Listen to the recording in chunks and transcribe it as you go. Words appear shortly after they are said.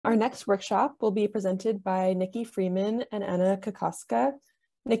Our next workshop will be presented by Nikki Freeman and Anna Kokoska.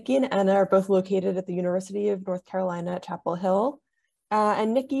 Nikki and Anna are both located at the University of North Carolina at Chapel Hill.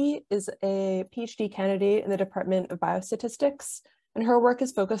 And Nikki is a PhD candidate in the Department of Biostatistics, and her work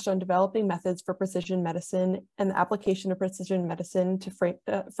is focused on developing methods for precision medicine and the application of precision medicine to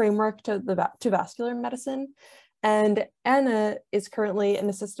framework to vascular medicine. And Anna is currently an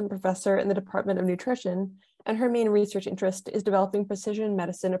assistant professor in the Department of Nutrition, and her main research interest is developing precision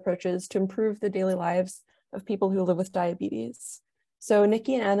medicine approaches to improve the daily lives of people who live with diabetes. So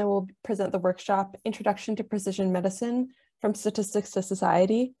Nikki and Anna will present the workshop, Introduction to Precision Medicine, from Statistics to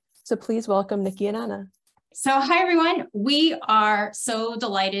Society. So please welcome Nikki and Anna. So hi, everyone. We are so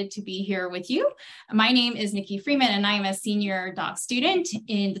delighted to be here with you. My name is Nikki Freeman, and I am a senior doc student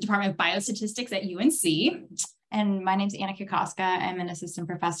in the Department of Biostatistics at UNC. And my name is Anna Kokoska. I'm an assistant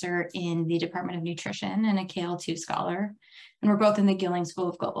professor in the Department of Nutrition and a KL2 scholar. And we're both in the Gilling School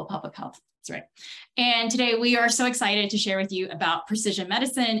of Global Public Health. That's right. And today we are so excited to share with you about precision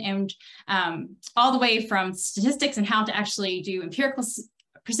medicine and all the way from statistics and how to actually do empirical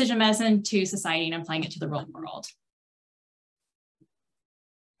precision medicine to society and applying it to the real world.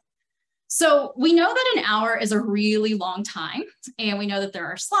 So we know that an hour is a really long time, and we know that there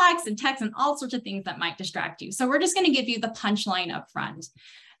are slides and text and all sorts of things that might distract you. So we're just going to give you the punchline up front,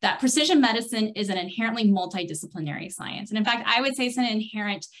 that precision medicine is an inherently multidisciplinary science. And in fact, I would say it's an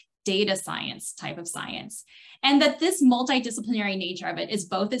inherent data science type of science, and that this multidisciplinary nature of it is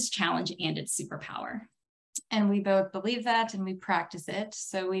both its challenge and its superpower. And we both believe that, and we practice it.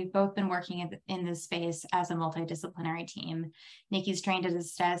 So we've both been working in this space as a multidisciplinary team. Nikki's trained as a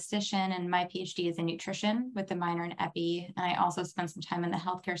statistician, and my PhD is in nutrition with a minor in epi. And I also spent some time in the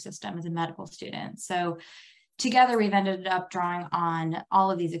healthcare system as a medical student. So together, we've ended up drawing on all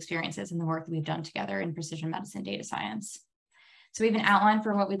of these experiences in the work that we've done together in precision medicine data science. So we have an outline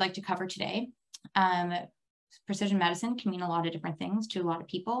for what we'd like to cover today. Precision medicine can mean a lot of different things to a lot of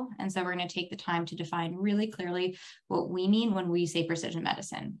people. And so we're going to take the time to define really clearly what we mean when we say precision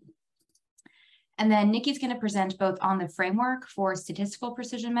medicine. And then Nikki's going to present both on the framework for statistical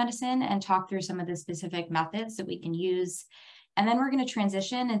precision medicine and talk through some of the specific methods that we can use. And then we're going to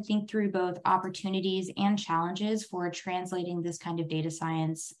transition and think through both opportunities and challenges for translating this kind of data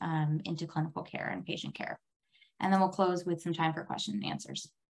science into clinical care and patient care. And then we'll close with some time for questions and answers.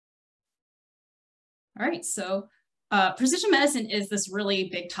 All right, so precision medicine is this really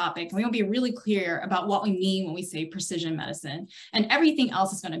big topic. And we want to be really clear about what we mean when we say precision medicine, and everything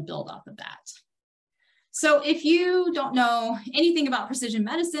else is going to build off of that. So if you don't know anything about precision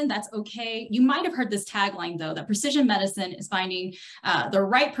medicine, that's okay. You might have heard this tagline, though, that precision medicine is finding the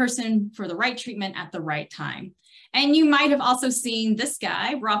right person for the right treatment at the right time. And you might have also seen this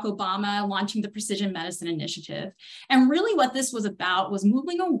guy, Barack Obama, launching the Precision Medicine Initiative. And really what this was about was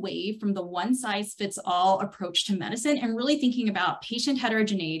moving away from the one-size-fits-all approach to medicine and really thinking about patient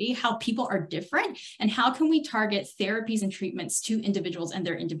heterogeneity, how people are different, and how can we target therapies and treatments to individuals and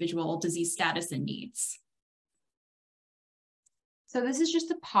their individual disease status and needs. So this is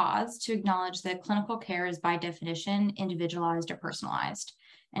just a pause to acknowledge that clinical care is by definition individualized or personalized.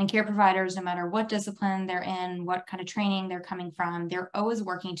 And care providers, no matter what discipline they're in, what kind of training they're coming from, they're always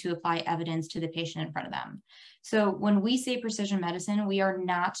working to apply evidence to the patient in front of them. So when we say precision medicine, we are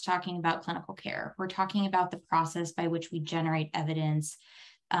not talking about clinical care. We're talking about the process by which we generate evidence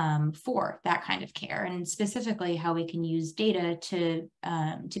for that kind of care, and specifically how we can use data to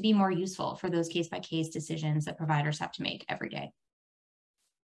be more useful for those case-by-case decisions that providers have to make every day.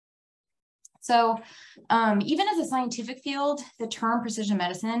 So even as a scientific field, the term precision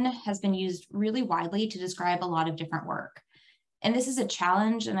medicine has been used really widely to describe a lot of different work. And this is a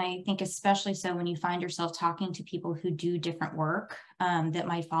challenge, and I think especially so when you find yourself talking to people who do different work that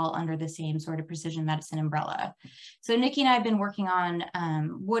might fall under the same sort of precision medicine umbrella. So Nikki and I have been working on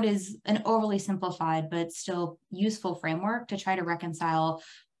what is an overly simplified but still useful framework to try to reconcile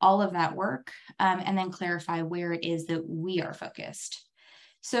all of that work and then clarify where it is that we are focused.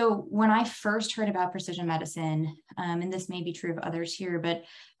 So when I first heard about precision medicine, and this may be true of others here, but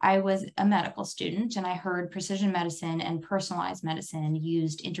I was a medical student and I heard precision medicine and personalized medicine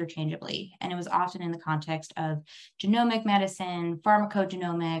used interchangeably. And it was often in the context of genomic medicine,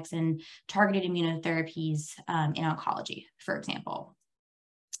 pharmacogenomics, and targeted immunotherapies in oncology, for example.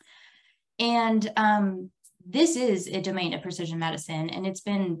 And this is a domain of precision medicine, and it's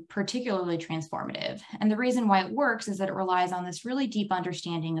been particularly transformative. And the reason why it works is that it relies on this really deep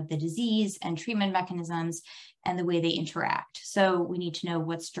understanding of the disease and treatment mechanisms and the way they interact. So we need to know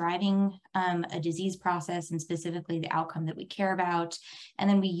what's driving a disease process and specifically the outcome that we care about. And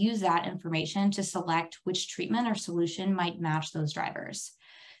then we use that information to select which treatment or solution might match those drivers.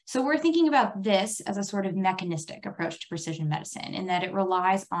 So we're thinking about this as a sort of mechanistic approach to precision medicine, in that it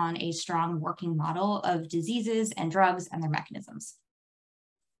relies on a strong working model of diseases and drugs and their mechanisms.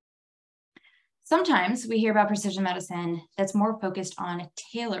 Sometimes we hear about precision medicine that's more focused on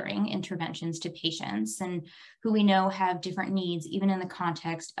tailoring interventions to patients and who we know have different needs, even in the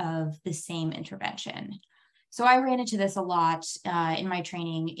context of the same intervention. So I ran into this a lot in my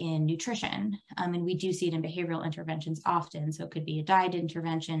training in nutrition, and we do see it in behavioral interventions often. So it could be a diet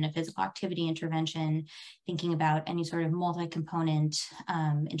intervention, a physical activity intervention, thinking about any sort of multi-component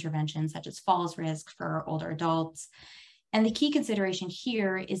interventions such as falls risk for older adults. And the key consideration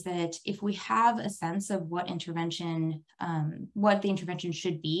here is that if we have a sense of what the intervention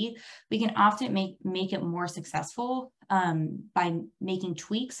should be, we can often make it more successful by making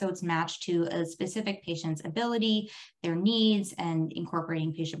tweaks so it's matched to a specific patient's ability, their needs, and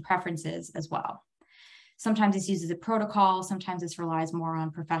incorporating patient preferences as well. Sometimes this uses a protocol, sometimes this relies more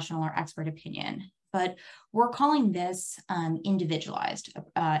on professional or expert opinion, but we're calling this individualized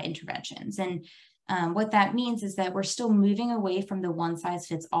interventions. And what that means is that we're still moving away from the one size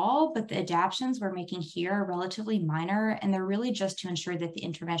fits all, but the adaptations we're making here are relatively minor, and they're really just to ensure that the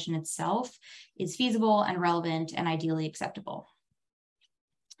intervention itself is feasible and relevant and ideally acceptable.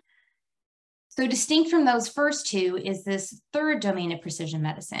 So distinct from those first two is this third domain of precision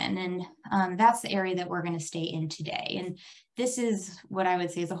medicine, and that's the area that we're going to stay in today. And this is what I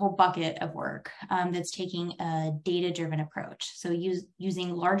would say is a whole bucket of work that's taking a data-driven approach. So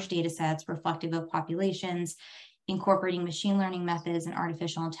using large data sets reflective of populations, incorporating machine learning methods and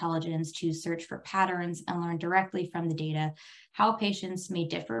artificial intelligence to search for patterns and learn directly from the data how patients may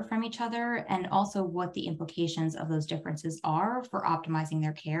differ from each other, and also what the implications of those differences are for optimizing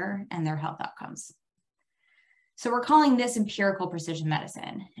their care and their health outcomes. So we're calling this empirical precision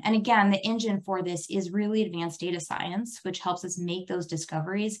medicine. And again, the engine for this is really advanced data science, which helps us make those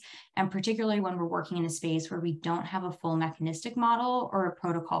discoveries, and particularly when we're working in a space where we don't have a full mechanistic model or a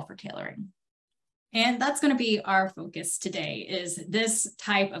protocol for tailoring. And that's going to be our focus today, is this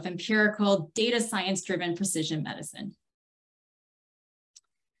type of empirical data science-driven precision medicine.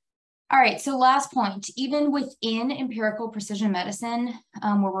 All right, so last point, even within empirical precision medicine,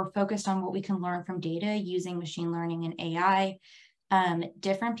 where we're focused on what we can learn from data using machine learning and AI,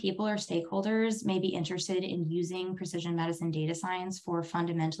 different people or stakeholders may be interested in using precision medicine data science for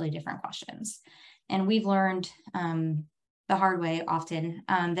fundamentally different questions. And we've learned the hard way often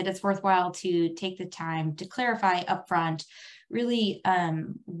that it's worthwhile to take the time to clarify upfront really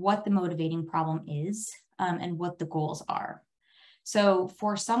what the motivating problem is and what the goals are. So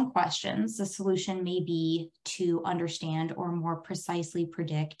for some questions, the solution may be to understand or more precisely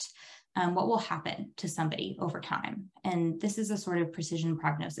predict what will happen to somebody over time. And this is a sort of precision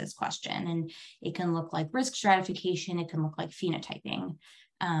prognosis question, and it can look like risk stratification, it can look like phenotyping,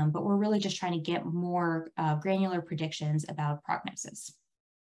 but we're really just trying to get more granular predictions about prognosis.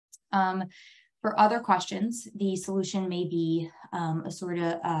 For other questions, the solution may be a sort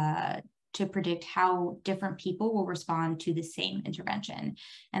of to predict how different people will respond to the same intervention.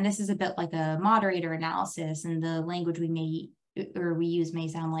 And this is a bit like a moderator analysis, and the language we use may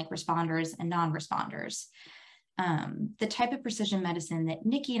sound like responders and non-responders. The type of precision medicine that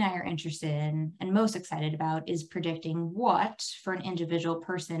Nikki and I are interested in and most excited about is predicting what, for an individual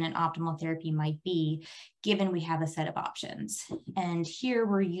person, an optimal therapy might be, given we have a set of options. And here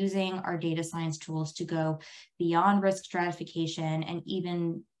we're using our data science tools to go beyond risk stratification and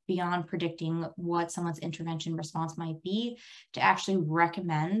even beyond predicting what someone's intervention response might be, to actually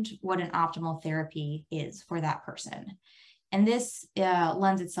recommend what an optimal therapy is for that person. And this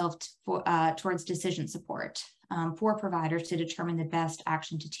lends itself towards decision support for providers to determine the best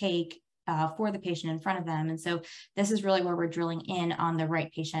action to take for the patient in front of them. And so this is really where we're drilling in on the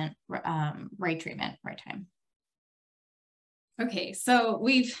right patient, right treatment, right time. Okay, so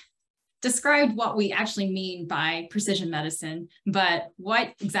we've described what we actually mean by precision medicine, but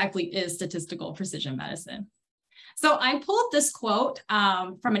what exactly is statistical precision medicine? So I pulled this quote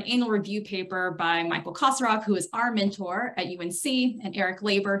from an annual review paper by Michael Kosarok, who is our mentor at UNC, and Eric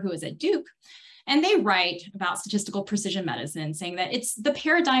Labor, who is at Duke. And they write about statistical precision medicine, saying that it's the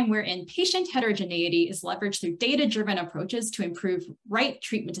paradigm wherein patient heterogeneity is leveraged through data-driven approaches to improve right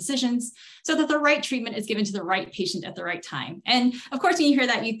treatment decisions so that the right treatment is given to the right patient at the right time. And of course, when you hear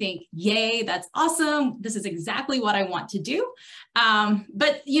that, you think, yay, that's awesome. This is exactly what I want to do.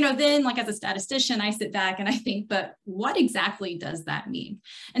 But then like as a statistician, I sit back and I think, but what exactly does that mean?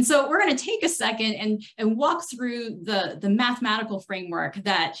 And so we're going to take a second and walk through the mathematical framework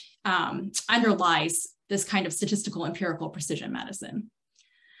that underlies this kind of statistical empirical precision medicine.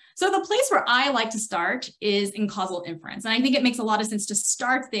 So the place where I like to start is in causal inference. And I think it makes a lot of sense to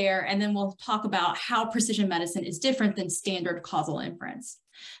start there, and then we'll talk about how precision medicine is different than standard causal inference.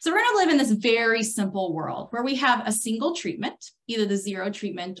 So we're going to live in this very simple world where we have a single treatment, either the 0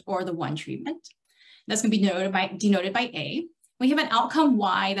 treatment or the 1 treatment. That's going to be denoted by A. We have an outcome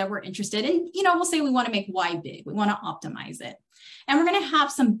Y that we're interested in. We'll say we want to make Y big. We want to optimize it. And we're going to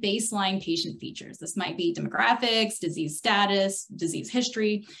have some baseline patient features. This might be demographics, disease status, disease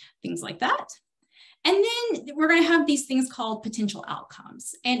history, things like that. And then we're going to have these things called potential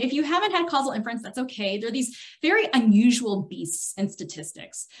outcomes. And if you haven't had causal inference, that's okay. They're these very unusual beasts in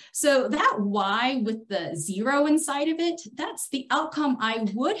statistics. So that Y with the 0 inside of it, that's the outcome I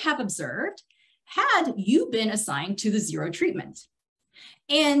would have observed had you been assigned to the 0 treatment.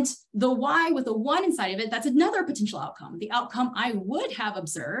 And the Y with a 1 inside of it, that's another potential outcome, the outcome I would have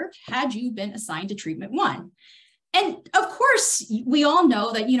observed had you been assigned to treatment 1. And of course, we all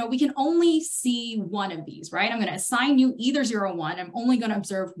know that, we can only see one of these, right? I'm going to assign you either 0 or 1. I'm only going to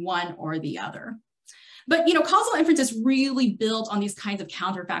observe one or the other. But, causal inference is really built on these kinds of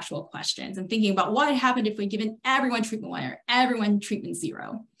counterfactual questions and thinking about what happened if we'd given everyone treatment 1 or everyone treatment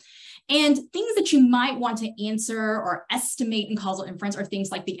 0. And things that you might want to answer or estimate in causal inference are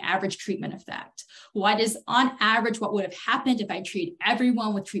things like the average treatment effect. What is on average, what would have happened if I treat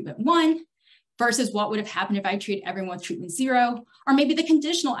everyone with treatment 1 versus what would have happened if I treat everyone with treatment 0, or maybe the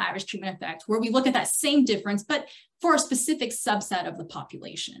conditional average treatment effect, where we look at that same difference, but for a specific subset of the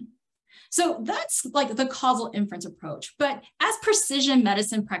population. So that's like the causal inference approach. But as precision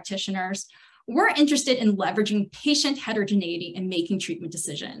medicine practitioners, we're interested in leveraging patient heterogeneity in making treatment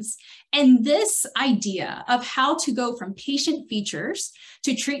decisions. And this idea of how to go from patient features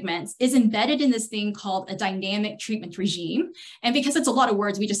to treatments is embedded in this thing called a dynamic treatment regime. And because it's a lot of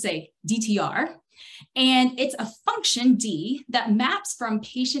words, we just say DTR. And it's a function, D, that maps from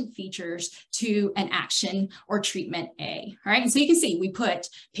patient features to an action or treatment A, right? And so you can see we put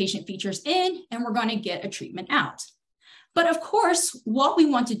patient features in and we're going to get a treatment out. But of course, what we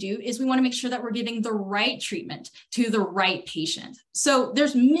want to do is we want to make sure that we're giving the right treatment to the right patient. So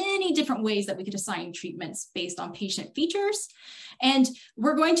there's many different ways that we could assign treatments based on patient features. And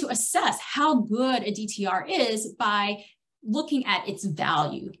we're going to assess how good a DTR is by looking at its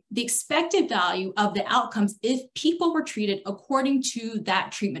value, the expected value of the outcomes if people were treated according to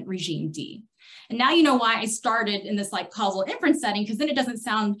that treatment regime D. And now you know why I started in this causal inference setting, because then it doesn't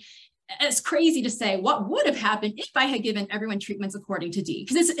sound it's crazy to say what would have happened if I had given everyone treatments according to D,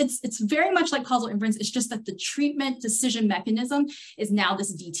 because it's very much like causal inference. It's just that the treatment decision mechanism is now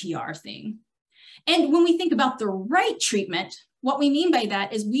this DTR thing. And when we think about the right treatment, what we mean by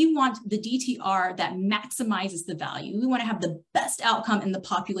that is we want the DTR that maximizes the value. We want to have the best outcome in the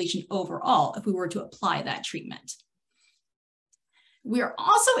population overall if we were to apply that treatment. We are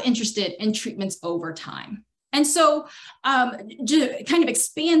also interested in treatments over time. And so to kind of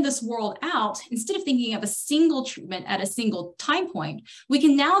expand this world out, instead of thinking of a single treatment at a single time point, we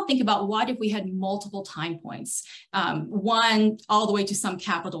can now think about what if we had multiple time points, one all the way to some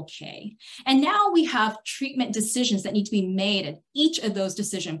capital K. And now we have treatment decisions that need to be made at each of those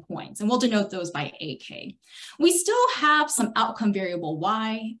decision points, and we'll denote those by AK. We still have some outcome variable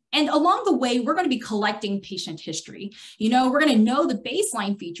Y, and along the way, we're going to be collecting patient history. We're going to know the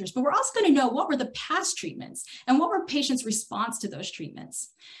baseline features, but we're also going to know what were the past treatments and what were patients' response to those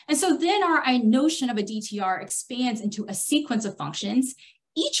treatments. And so then our notion of a DTR expands into a sequence of functions,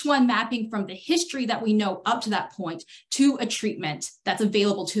 each one mapping from the history that we know up to that point to a treatment that's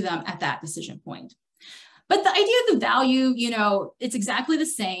available to them at that decision point. But the idea of the value, it's exactly the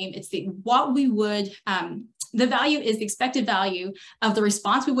same. It's the value is the expected value of the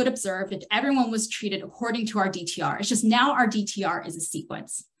response we would observe if everyone was treated according to our DTR. It's just now our DTR is a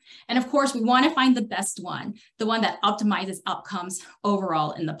sequence. And of course, we want to find the best one, the one that optimizes outcomes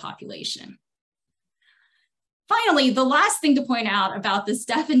overall in the population. Finally, the last thing to point out about this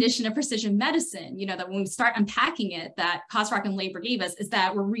definition of precision medicine, that when we start unpacking it, that Kosrak and Labor gave us, is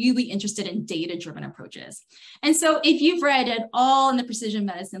that we're really interested in data-driven approaches. And so if you've read it all in the precision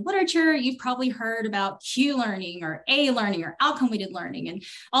medicine literature, you've probably heard about Q learning or A learning or outcome-weighted learning and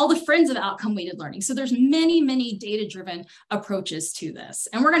all the friends of outcome-weighted learning. So there's many, many data-driven approaches to this.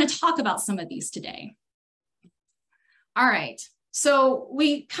 And we're going to talk about some of these today. All right. So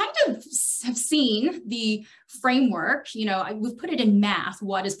we kind of have seen the framework, we've put it in math.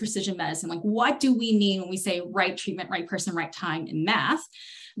 What is precision medicine? What do we mean when we say right treatment, right person, right time in math?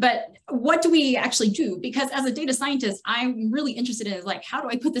 But what do we actually do? Because as a data scientist, I'm really interested in how do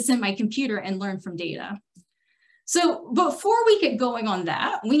I put this in my computer and learn from data? So before we get going on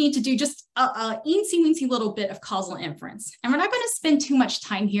that, we need to do just a eensy-weensy little bit of causal inference. And we're not going to spend too much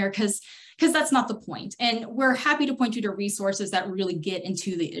time here because that's not the point. And we're happy to point you to resources that really get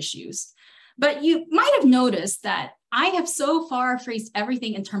into the issues. But you might have noticed that I have so far phrased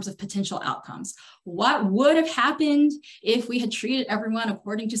everything in terms of potential outcomes. What would have happened if we had treated everyone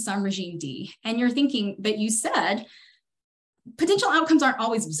according to some regime D? And you're thinking, but you said potential outcomes aren't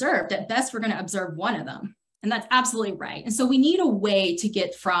always observed. At best, we're going to observe one of them. And that's absolutely right. And so we need a way to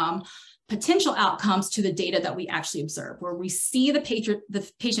get from potential outcomes to the data that we actually observe, where we see the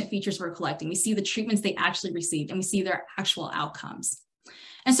patient features we're collecting, we see the treatments they actually received, and we see their actual outcomes.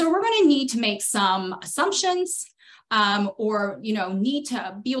 And so we're going to need to make some assumptions or need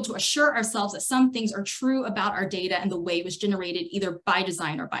to be able to assure ourselves that some things are true about our data and the way it was generated either by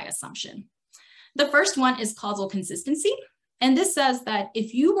design or by assumption. The first one is causal consistency. And this says that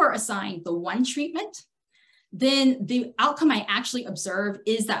if you were assigned the one treatment, then the outcome I actually observe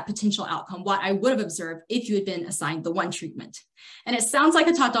is that potential outcome, what I would have observed if you had been assigned the one treatment. And it sounds like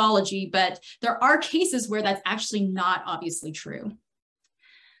a tautology, but there are cases where that's actually not obviously true.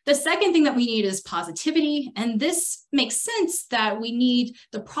 The second thing that we need is positivity. And this makes sense that we need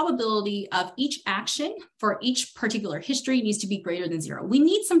the probability of each action for each particular history needs to be greater than 0. We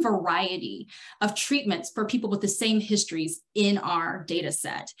need some variety of treatments for people with the same histories in our data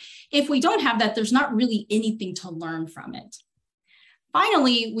set. If we don't have that, there's not really anything to learn from it.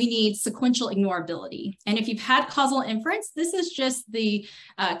 Finally, we need sequential ignorability. And if you've had causal inference, this is just the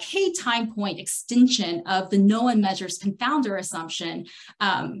K time point extension of the no one measures confounder assumption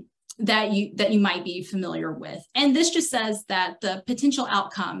that you might be familiar with. And this just says that the potential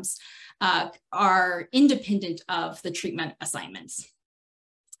outcomes are independent of the treatment assignments.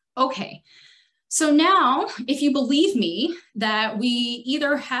 Okay. So now, if you believe me that we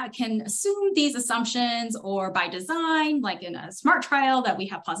either can assume these assumptions or by design, like in a SMART trial, that we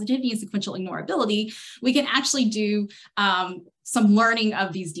have positivity and sequential ignorability, we can actually do some learning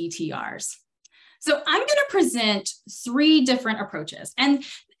of these DTRs. So I'm going to present 3 different approaches. And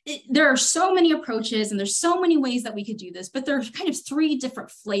there are so many approaches and there's so many ways that we could do this, but there's kind of 3 different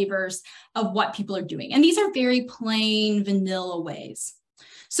flavors of what people are doing. And these are very plain vanilla ways.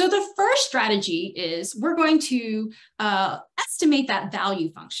 So the first strategy is we're going to estimate that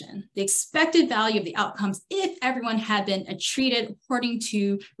value function, the expected value of the outcomes if everyone had been treated according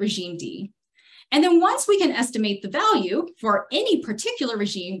to regime D. And then once we can estimate the value for any particular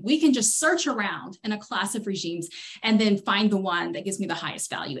regime, we can just search around in a class of regimes and then find the one that gives me the highest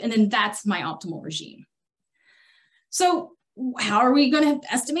value. And then that's my optimal regime. So how are we going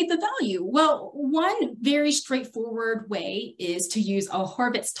to estimate the value? Well, one very straightforward way is to use a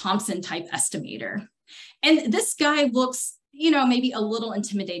Horvitz-Thompson type estimator. And this guy looks, maybe a little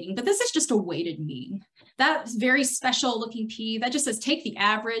intimidating, but this is just a weighted mean. That's very special looking P that just says take the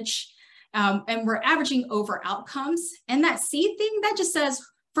average and we're averaging over outcomes. And that C thing, that just says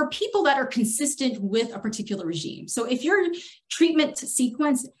for people that are consistent with a particular regime. So if your treatment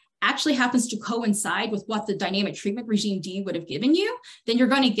sequence actually happens to coincide with what the dynamic treatment regime D would have given you, then you're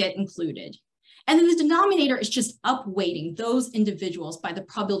going to get included. And then the denominator is just upweighting those individuals by the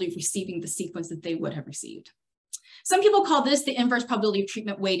probability of receiving the sequence that they would have received. Some people call this the inverse probability of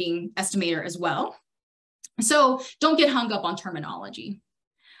treatment weighting estimator as well. So don't get hung up on terminology.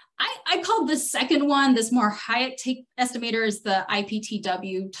 I called this second one, this more Hayek estimator, is the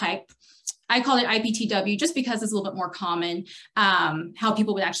IPTW type. I call it IPTW just because it's a little bit more common, how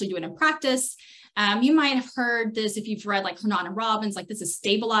people would actually do it in practice. You might have heard this if you've read like Hernan and Robbins, like this is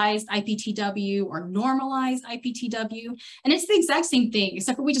stabilized IPTW or normalized IPTW. And it's the exact same thing,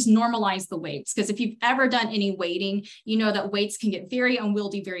 except for we just normalize the weights. Because if you've ever done any weighting, you know that weights can get very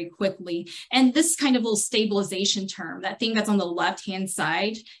unwieldy very quickly. And this kind of little stabilization term, that thing that's on the left-hand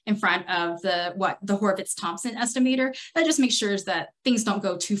side in front of the Horvitz-Thompson estimator, that just makes sure that things don't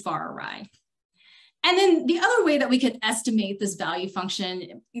go too far awry. And then the other way that we could estimate this value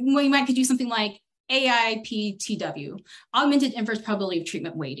function, we might could do something like AIPTW, augmented inverse probability of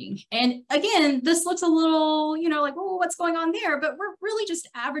treatment weighting. And again, this looks a little, like, oh, what's going on there? But we're really just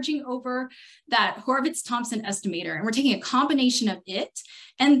averaging over that Horvitz-Thompson estimator, and we're taking a combination of it.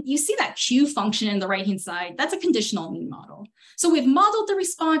 And you see that Q function in the right-hand side, that's a conditional mean model. So we've modeled the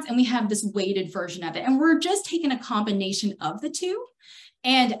response and we have this weighted version of it. And we're just taking a combination of the two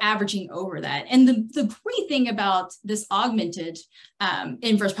and averaging over that. And the great thing about this augmented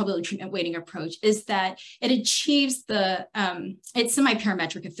inverse probability treatment weighting approach is that it achieves it's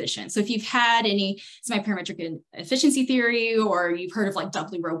semi-parametric efficient. So if you've had any semi-parametric efficiency theory, or you've heard of like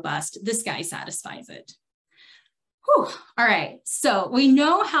doubly robust, this guy satisfies it. Whew. All right, so we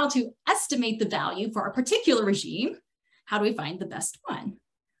know how to estimate the value for a particular regime. How do we find the best one?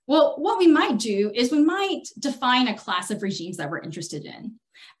 Well, what we might do is we might define a class of regimes that we're interested in.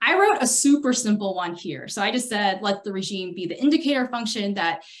 I wrote a super simple one here. So I just said, let the regime be the indicator function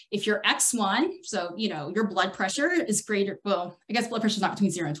that if your X1, so, your blood pressure is greater, well, I guess blood pressure is not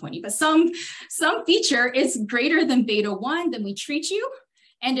between 0 and 20, but some feature is greater than beta 1, then we treat you.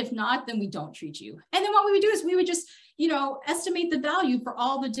 And if not, then we don't treat you. And then what we would do is we would just, estimate the value for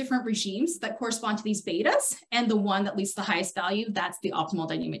all the different regimes that correspond to these betas. And the one that leads to the highest value, that's the optimal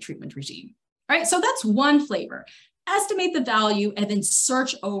dynamic treatment regime. All right, so that's one flavor. Estimate the value and then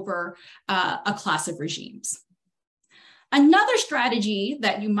search over a class of regimes. Another strategy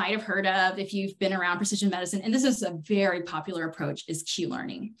that you might have heard of if you've been around precision medicine, and this is a very popular approach, is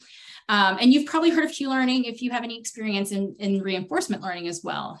Q-learning. And you've probably heard of Q-learning if you have any experience in reinforcement learning as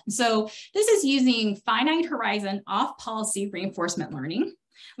well. So this is using finite horizon off-policy reinforcement learning,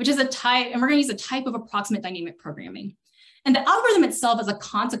 which is a type, and we're going to use a type of approximate dynamic programming. And the algorithm itself is a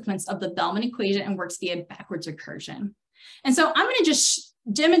consequence of the Bellman equation and works via backwards recursion. And so I'm going to just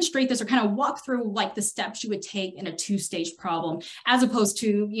demonstrate this or kind of walk through like the steps you would take in a two-stage problem, as opposed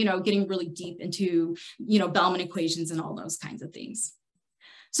to, getting really deep into, Bellman equations and all those kinds of things.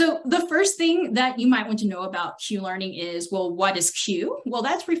 So the first thing that you might want to know about Q-learning is, well, what is Q? Well,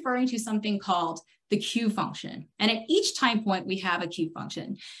 that's referring to something called the Q function. And at each time point, we have a Q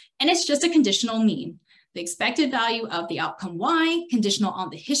function. And it's just a conditional mean. The expected value of the outcome Y, conditional on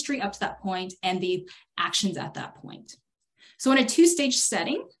the history up to that point, and the actions at that point. So in a two-stage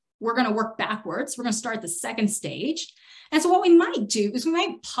setting, we're going to work backwards. We're going to start at the second stage. And so what we might do is we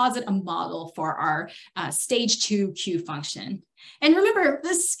might posit a model for our stage 2 Q function. And remember,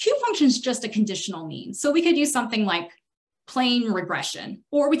 this Q function is just a conditional mean. So we could use something like plain regression,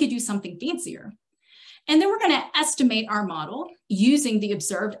 or we could do something fancier. And then we're going to estimate our model using the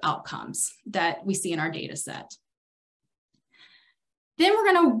observed outcomes that we see in our data set. Then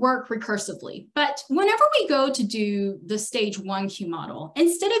we're going to work recursively. But whenever we go to do the stage 1 Q model,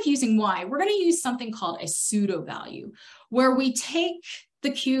 instead of using Y, we're going to use something called a pseudo value, where we take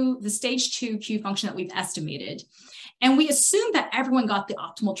the stage 2 Q function that we've estimated, and we assume that everyone got the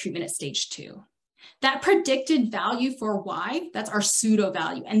optimal treatment at stage 2. That predicted value for Y, that's our pseudo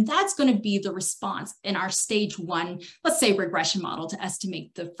value, and that's going to be the response in our stage 1, let's say regression model, to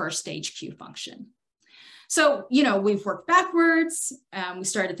estimate the first stage Q function. So, we've worked backwards, we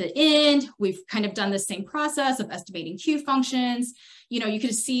start at the end, we've kind of done the same process of estimating Q functions. You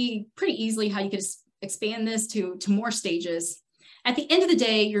could see pretty easily how you could expand this to more stages. At the end of the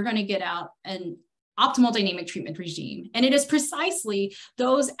day, you're going to get out an optimal dynamic treatment regime. And it is precisely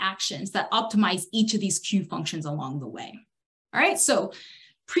those actions that optimize each of these Q functions along the way. All right, so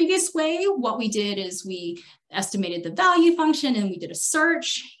previous way, what we did is we estimated the value function and we did a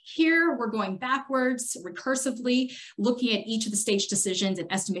search. Here, we're going backwards, recursively, looking at each of the stage decisions and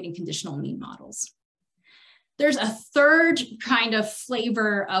estimating conditional mean models. There's a third kind of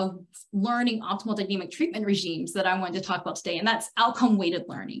flavor of learning optimal dynamic treatment regimes that I wanted to talk about today, and that's outcome-weighted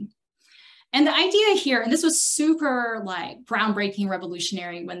learning. And the idea here, and this was super groundbreaking,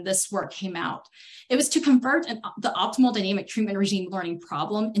 revolutionary when this work came out, it was to convert the optimal dynamic treatment regime learning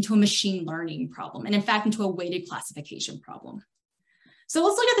problem into a machine learning problem, and in fact, into a weighted classification problem. So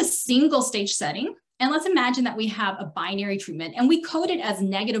let's look at the single stage setting, and let's imagine that we have a binary treatment, and we code it as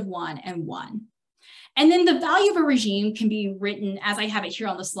 -1 and 1. And then the value of a regime can be written as I have it here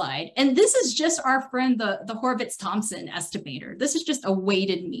on the slide. And this is just our friend, the Horvitz-Thompson estimator. This is just a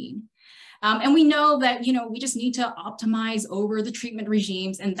weighted mean. And we know that, we just need to optimize over the treatment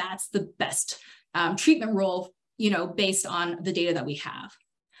regimes, and that's the best treatment rule, based on the data that we have.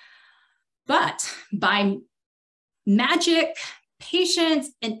 But by magic,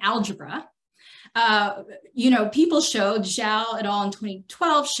 patience, and algebra, people showed, Zhao et al. In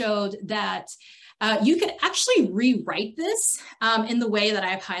 2012 showed that you could actually rewrite this in the way that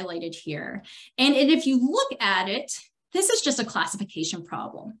I've highlighted here. And if you look at it, this is just a classification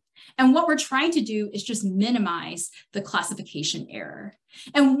problem. And what we're trying to do is just minimize the classification error.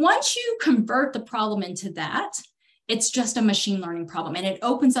 And once you convert the problem into that, it's just a machine learning problem. And it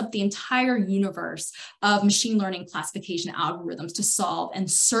opens up the entire universe of machine learning classification algorithms to solve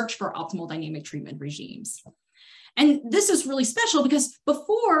and search for optimal dynamic treatment regimes. And this is really special because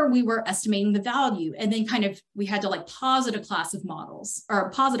before we were estimating the value, and then we had to posit a class of models or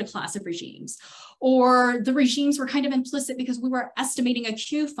posit a class of regimes, or the regimes were kind of implicit because we were estimating a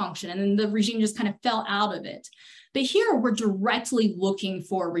Q function and then the regime just kind of fell out of it. But here we're directly looking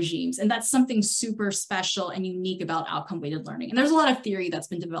for regimes, and that's something super special and unique about outcome weighted learning. And there's a lot of theory that's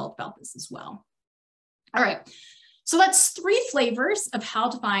been developed about this as well. All right. So that's 3 flavors of how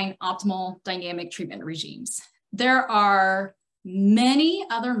to find optimal dynamic treatment regimes. There are many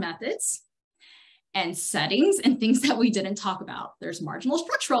other methods and settings and things that we didn't talk about. There's marginal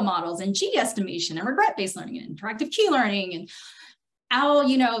structural models and G estimation and regret-based learning and interactive key learning and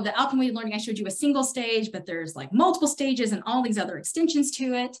the outcome-weighted learning. I showed you a single stage, but there's like multiple stages and all these other extensions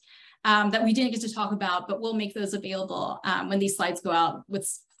to it that we didn't get to talk about, but we'll make those available when these slides go out with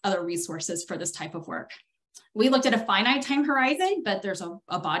other resources for this type of work. We looked at a finite time horizon, but there's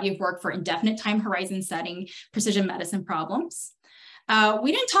a body of work for indefinite time horizon setting precision medicine problems.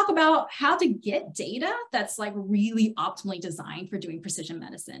 We didn't talk about how to get data that's like really optimally designed for doing precision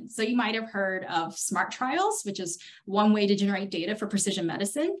medicine. So you might have heard of SMART trials, which is one way to generate data for precision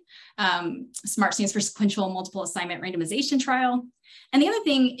medicine. SMART stands for sequential multiple assignment randomization trial. And the other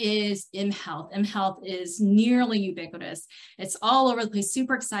thing is mHealth. mHealth is nearly ubiquitous. It's all over the place,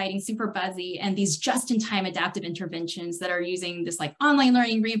 super exciting, super buzzy, and these just-in-time adaptive interventions that are using this like online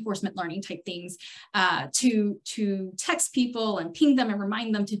learning, reinforcement learning type things to text people and ping them and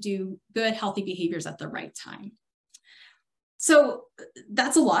remind them to do good, healthy behaviors at the right time. So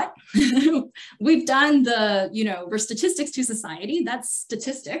that's a lot. We've done we're statistics to society, that's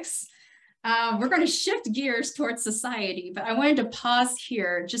statistics. We're going to shift gears towards society, but I wanted to pause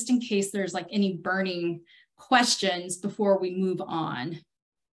here just in case there's like any burning questions before we move on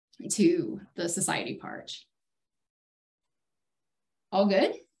to the society part. All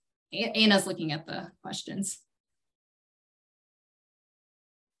good? Anna's looking at the questions.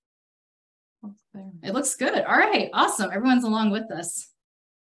 It looks good. All right, awesome. Everyone's along with us.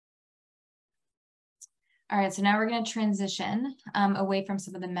 All right, so now we're going to transition away from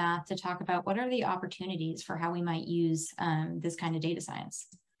some of the math to talk about what are the opportunities for how we might use this kind of data science.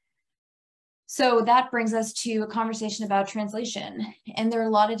 So that brings us to a conversation about translation. And there are a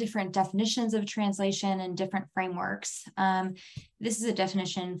lot of different definitions of translation and different frameworks. This is a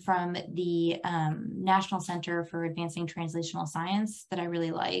definition from the National Center for Advancing Translational Science that I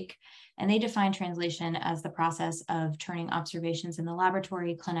really like. And they define translation as the process of turning observations in the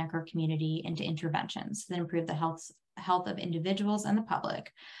laboratory, clinic, or community into interventions that improve the health of individuals and the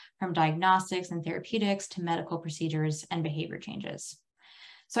public, from diagnostics and therapeutics to medical procedures and behavior changes.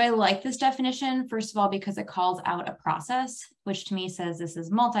 So I like this definition, first of all, because it calls out a process, which to me says this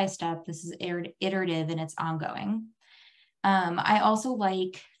is multi-step, this is iterative, and it's ongoing. I also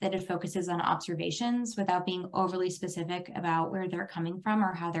like that it focuses on observations without being overly specific about where they're coming from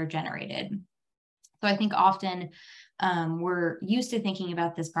or how they're generated. So I think often we're used to thinking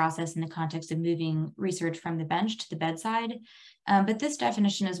about this process in the context of moving research from the bench to the bedside, but this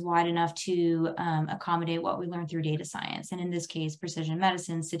definition is wide enough to accommodate what we learn through data science, and in this case, precision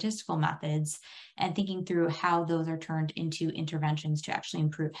medicine, statistical methods, and thinking through how those are turned into interventions to actually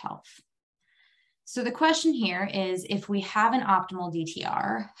improve health. So the question here is, if we have an optimal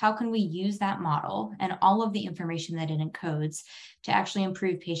DTR, how can we use that model and all of the information that it encodes to actually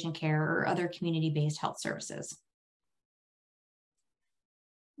improve patient care or other community-based health services?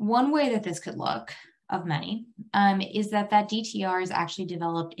 One way that this could look, of many, is that DTR is actually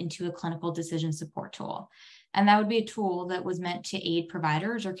developed into a clinical decision support tool. And that would be a tool that was meant to aid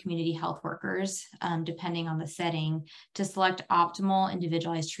providers or community health workers, depending on the setting, to select optimal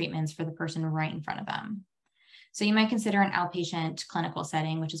individualized treatments for the person right in front of them. So you might consider an outpatient clinical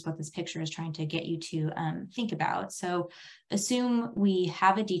setting, which is what this picture is trying to get you to think about. So assume we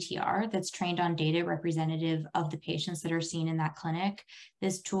have a DTR that's trained on data representative of the patients that are seen in that clinic.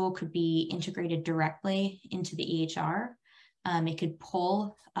 This tool could be integrated directly into the EHR. It could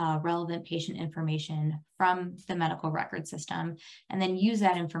pull relevant patient information from the medical record system and then use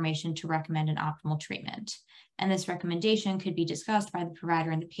that information to recommend an optimal treatment. And this recommendation could be discussed by the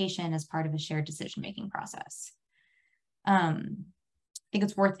provider and the patient as part of a shared decision-making process. I think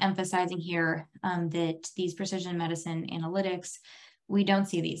it's worth emphasizing here that these precision medicine analytics, we don't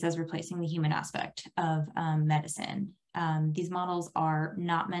see these as replacing the human aspect of medicine. These models are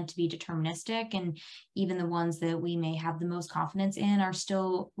not meant to be deterministic, and even the ones that we may have the most confidence in are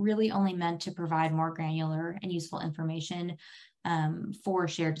still really only meant to provide more granular and useful information for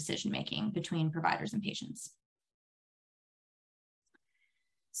shared decision-making between providers and patients.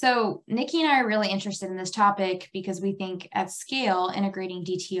 So Nikki and I are really interested in this topic because we think at scale, integrating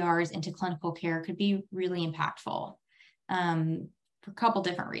DTRs into clinical care could be really impactful for a couple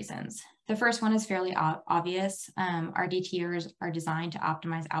different reasons. The first one is fairly obvious. Our DTRs are designed to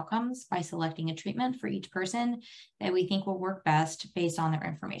optimize outcomes by selecting a treatment for each person that we think will work best based on their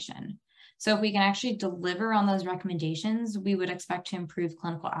information. So if we can actually deliver on those recommendations, we would expect to improve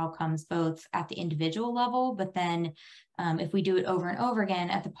clinical outcomes both at the individual level, but then if we do it over and over again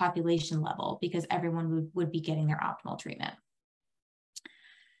at the population level, because everyone would be getting their optimal treatment.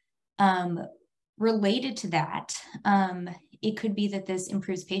 Related to that, it could be that this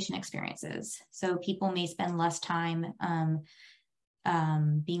improves patient experiences. So people may spend less time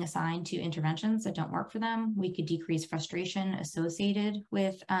being assigned to interventions that don't work for them. We could decrease frustration associated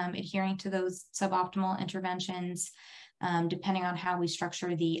with adhering to those suboptimal interventions. Depending on how we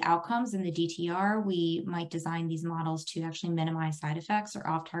structure the outcomes in the DTR, we might design these models to actually minimize side effects or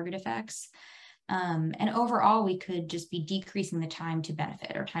off-target effects. And overall, we could just be decreasing the time to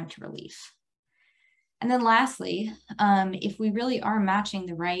benefit or time to relief. And then lastly, if we really are matching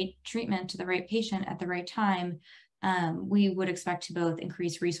the right treatment to the right patient at the right time, we would expect to both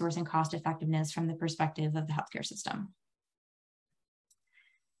increase resource and cost effectiveness from the perspective of the healthcare system.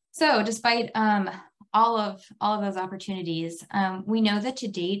 So despite all of those opportunities, we know that to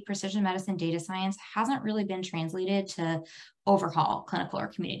date, precision medicine data science hasn't really been translated to overhaul clinical or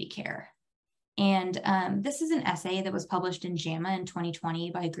community care. And this is an essay that was published in JAMA in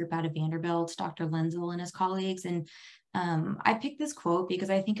 2020 by a group out of Vanderbilt, Dr. Linzel and his colleagues. And I picked this quote because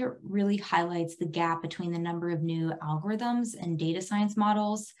I think it really highlights the gap between the number of new algorithms and data science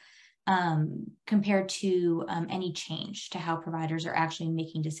models compared to any change to how providers are actually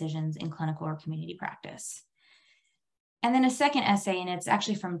making decisions in clinical or community practice. And then a second essay, and it's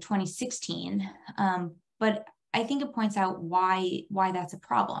actually from 2016, but I think it points out why that's a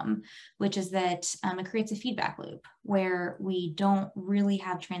problem, which is that it creates a feedback loop where we don't really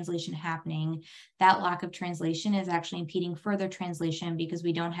have translation happening. That lack of translation is actually impeding further translation because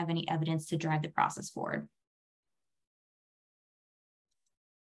we don't have any evidence to drive the process forward.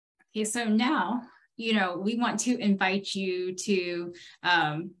 Okay, so now, we want to invite you to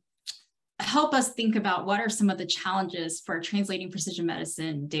help us think about what are some of the challenges for translating precision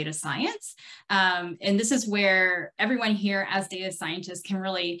medicine data science. And this is where everyone here as data scientists can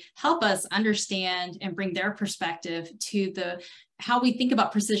really help us understand and bring their perspective to how we think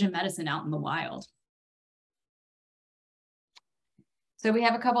about precision medicine out in the wild. So we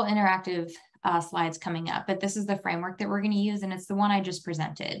have a couple interactive slides coming up, but this is the framework that we're going to use, and it's the one I just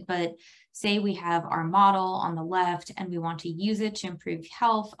presented. But say we have our model on the left and we want to use it to improve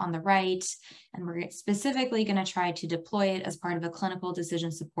health on the right, and we're specifically going to try to deploy it as part of a clinical decision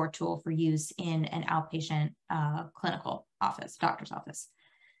support tool for use in an outpatient clinical office, doctor's office.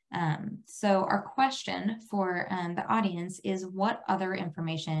 So our question for the audience is, what other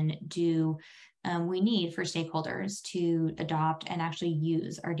information do we need for stakeholders to adopt and actually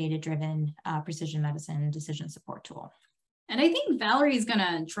use our data-driven precision medicine decision support tool? And I think Valerie is going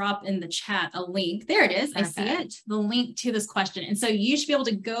to drop in the chat a link. There it is. I see it. The link to this question. And so you should be able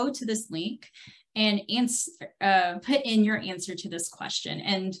to go to this link and put in your answer to this question.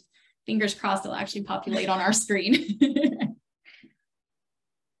 And fingers crossed, it'll actually populate on our screen.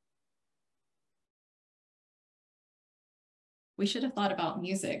 We should have thought about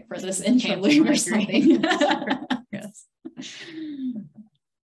music for this intake loop or something. Yes.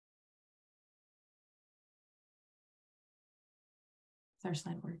 Is our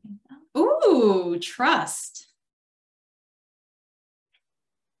slide working? Ooh, trust.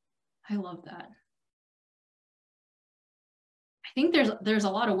 I love that. I think there's a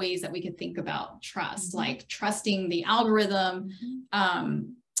lot of ways that we could think about trust, like trusting the algorithm. I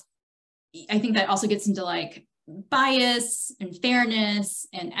think that also gets into like bias and fairness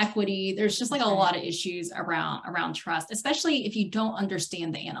and equity. There's just like a lot of issues around trust, especially if you don't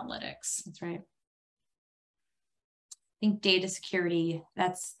understand the analytics. That's right. I think data security,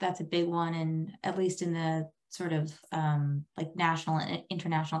 that's a big one, and at least in the sort of like national and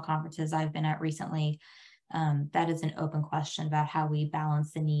international conferences I've been at recently, that is an open question about how we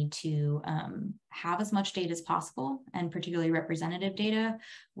balance the need to have as much data as possible, and particularly representative data,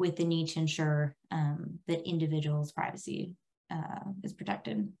 with the need to ensure that individuals' privacy is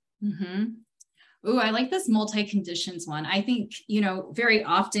protected. Ooh, I like this multi-conditions one. I think, very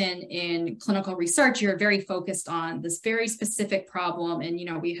often in clinical research, you're very focused on this very specific problem.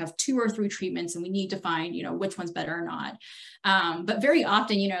 And, we have 2 or 3 treatments and we need to find, which one's better or not. But very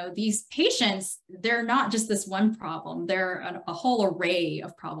often, these patients, they're not just this one problem. They're a whole array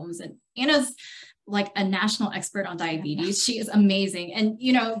of problems. And Anna's like a national expert on diabetes. She is amazing. And,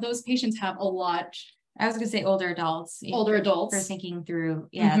 those patients have a lot. I was going to say older adults. Older adults. For thinking through,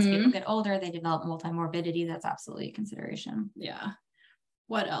 as people get older, they develop multimorbidity. That's absolutely a consideration. Yeah.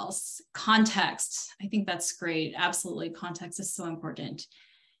 What else? Context. I think that's great. Absolutely. Context is so important.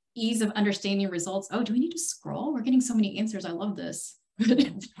 Ease of understanding results. Oh, do we need to scroll? We're getting so many answers. I love this. We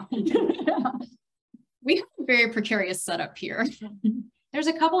have a very precarious setup here. There's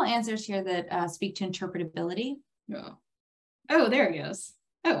a couple answers here that speak to interpretability. Oh, there it goes.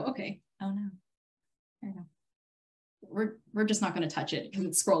 Oh, okay. Oh no, there you go. We're just not going to touch it because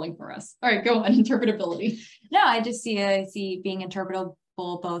it's scrolling for us. All right, go on. Interpretability. No, I see being interpretable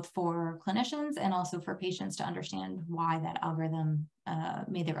both for clinicians and also for patients to understand why that algorithm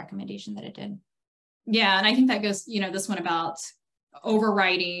made the recommendation that it did. Yeah, and I think that goes, this one about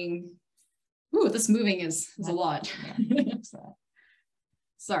overriding. Ooh, this moving is a lot.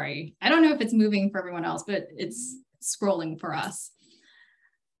 Sorry, I don't know if it's moving for everyone else, but it's scrolling for us.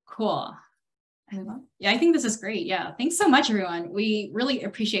 Cool. Move on. Yeah, I think this is great. Yeah, thanks so much, everyone. We really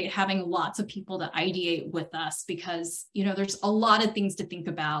appreciate having lots of people to ideate with us because, there's a lot of things to think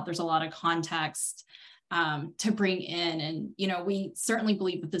about. There's a lot of context to bring in. And, we certainly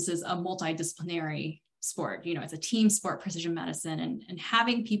believe that this is a multidisciplinary sport. It's a team sport, precision medicine, and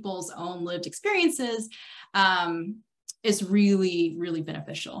having people's own lived experiences is really, really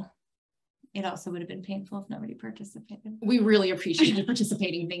beneficial. It also would have been painful if nobody participated. We really appreciate you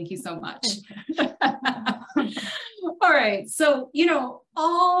participating. Thank you so much. All right. So,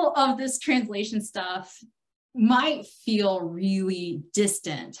 all of this translation stuff might feel really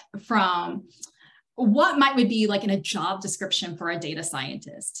distant from what might be like in a job description for a data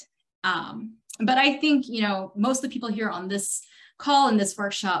scientist. But I think, most of the people here on this call in this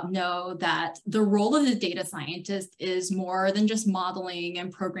workshop know that the role of the data scientist is more than just modeling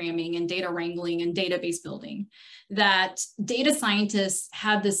and programming and data wrangling and database building, that data scientists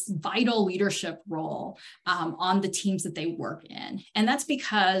have this vital leadership role on the teams that they work in. And that's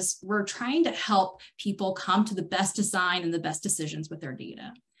because we're trying to help people come to the best design and the best decisions with their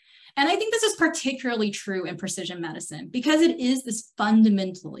data. And I think this is particularly true in precision medicine because it is this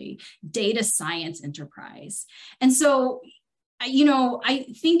fundamentally data science enterprise. And so, I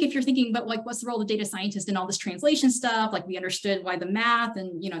think if you're thinking about like, what's the role of the data scientist in all this translation stuff, like we understood why the math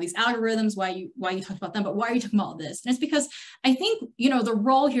and, these algorithms, why you talked about them, but why are you talking about all this? And it's because I think, the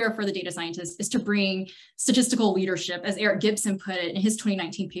role here for the data scientist is to bring statistical leadership, as Eric Gibson put it in his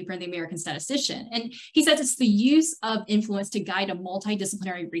 2019 paper in the American Statistician. And he says it's the use of influence to guide a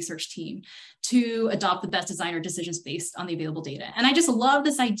multidisciplinary research team to adopt the best design or decisions based on the available data. And I just love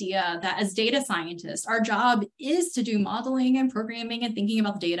this idea that as data scientists, our job is to do modeling and programming and thinking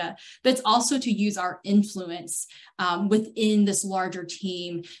about the data, but it's also to use our influence within this larger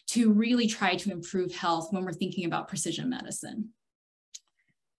team to really try to improve health when we're thinking about precision medicine.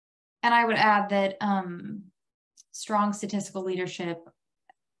 And I would add that strong statistical leadership,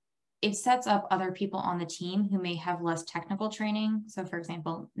 it sets up other people on the team who may have less technical training. So for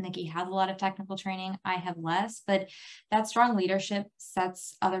example, Nikki has a lot of technical training, I have less, but that strong leadership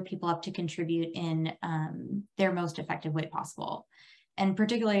sets other people up to contribute in their most effective way possible. And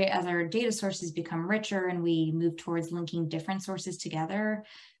particularly as our data sources become richer and we move towards linking different sources together,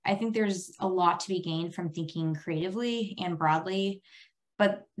 I think there's a lot to be gained from thinking creatively and broadly.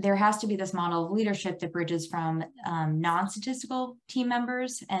 But there has to be this model of leadership that bridges from non-statistical team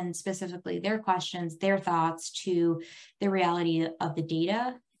members and specifically their questions, their thoughts to the reality of the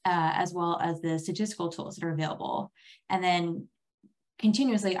data, as well as the statistical tools that are available. And then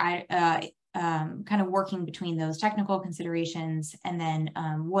continuously kind of working between those technical considerations and then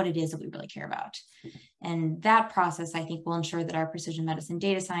what it is that we really care about. And that process, I think, will ensure that our precision medicine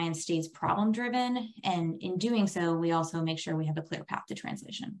data science stays problem-driven. And in doing so, we also make sure we have a clear path to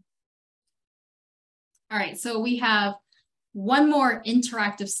translation. All right, so we have one more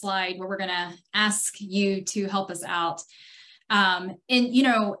interactive slide where we're going to ask you to help us out. And,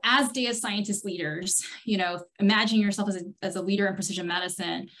 as data scientist leaders, imagine yourself as a leader in precision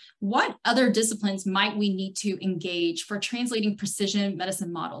medicine. What other disciplines might we need to engage for translating precision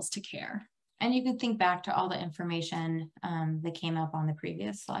medicine models to care? And you could think back to all the information that came up on the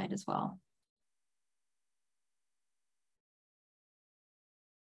previous slide as well.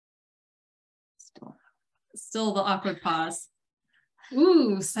 Still the awkward pause.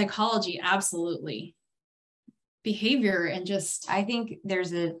 Ooh, psychology, absolutely. Behavior and just, I think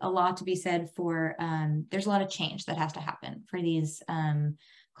there's a lot to be said for, there's a lot of change that has to happen for these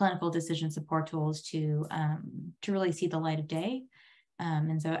clinical decision support tools to really see the light of day.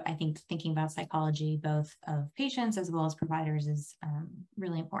 And so I think thinking about psychology, both of patients as well as providers, is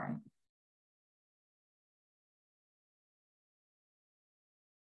really important.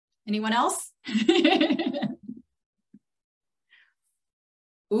 Anyone else?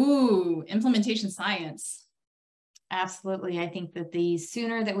 Ooh, implementation science. Absolutely. I think that the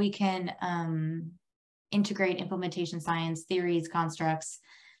sooner that we can integrate implementation science theories, constructs,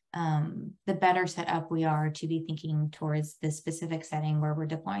 the better set up we are to be thinking towards this specific setting where we're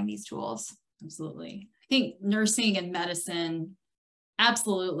deploying these tools. Absolutely. I think nursing and medicine,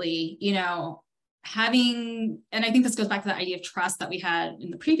 absolutely, you know, having, and I think this goes back to the idea of trust that we had in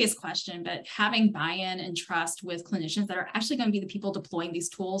the previous question, but having buy-in and trust with clinicians that are actually going to be the people deploying these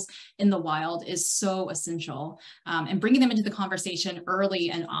tools in the wild is so essential. And bringing them into the conversation early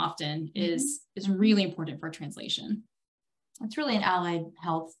and often is really important for translation. It's really an allied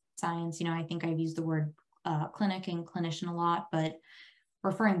health science. You know, I think I've used the word clinic and clinician a lot, but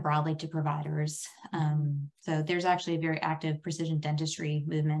referring broadly to providers. So there's actually a very active precision dentistry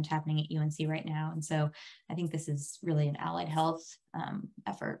movement happening at UNC right now. And so I think this is really an allied health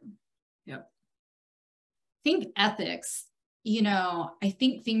effort. Yep. I think ethics, you know, I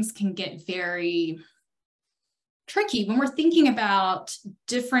think things can get very tricky when we're thinking about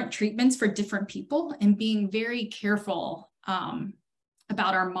different treatments for different people and being very careful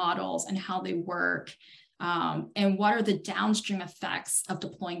about our models and how they work. And what are the downstream effects of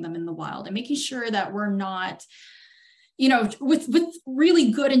deploying them in the wild, and making sure that we're not, you know, with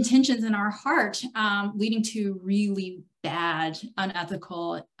really good intentions in our heart, leading to really bad,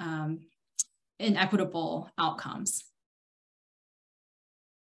 unethical, inequitable outcomes.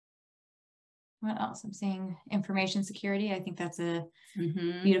 What else? I'm seeing information security. I think that's a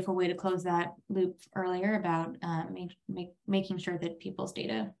beautiful way to close that loop earlier about making sure that people's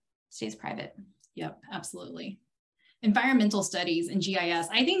data stays private. Yep, absolutely. Environmental studies and GIS.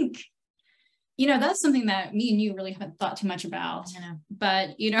 I think, you know, that's something that me and you really haven't thought too much about.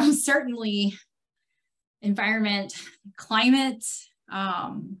 But, you know, certainly environment, climate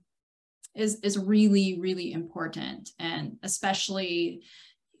is really, really important. And especially,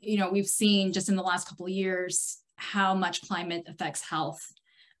 you know, we've seen just in the last couple of years how much climate affects health.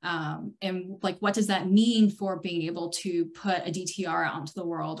 And like, what does that mean for being able to put a DTR out into the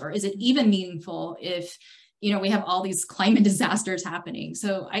world? Or is it even meaningful if, you know, we have all these climate disasters happening?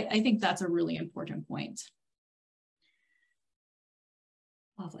 So I think that's a really important point.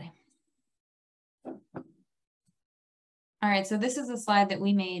 Lovely. All right, so this is a slide that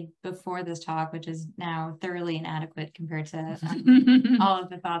we made before this talk, which is now thoroughly inadequate compared to all of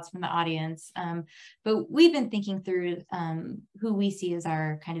the thoughts from the audience. But we've been thinking through who we see as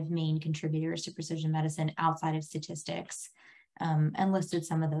our kind of main contributors to precision medicine outside of statistics, and listed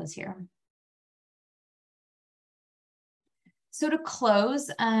some of those here. So to close,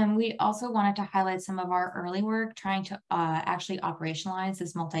 we also wanted to highlight some of our early work trying to actually operationalize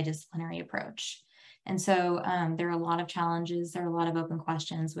this multidisciplinary approach. And so there are a lot of challenges, there are a lot of open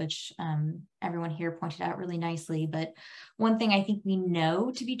questions, which everyone here pointed out really nicely. But one thing I think we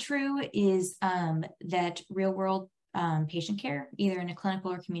know to be true is that real world patient care, either in a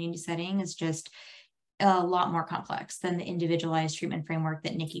clinical or community setting, is just a lot more complex than the individualized treatment framework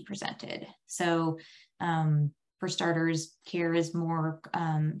that Nikki presented. So for starters, care is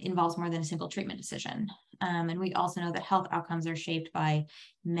involves more than a single treatment decision. And we also know that health outcomes are shaped by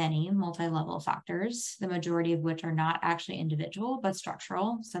many multi-level factors, the majority of which are not actually individual, but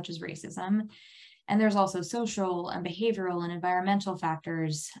structural, such as racism. And there's also social and behavioral and environmental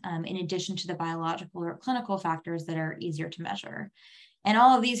factors, in addition to the biological or clinical factors that are easier to measure. And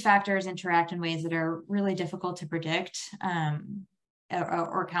all of these factors interact in ways that are really difficult to predict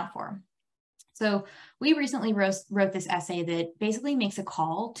or account for. So we recently wrote this essay that basically makes a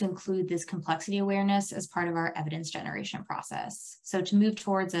call to include this complexity awareness as part of our evidence generation process. So to move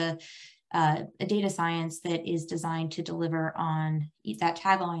towards a data science that is designed to deliver on that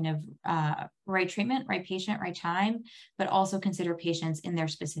tagline of right treatment, right patient, right time, but also consider patients in their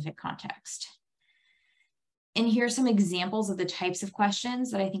specific context. And here are some examples of the types of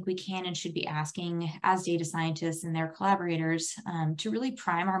questions that I think we can and should be asking as data scientists and their collaborators to really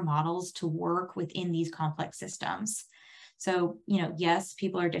prime our models to work within these complex systems. So, you know, yes,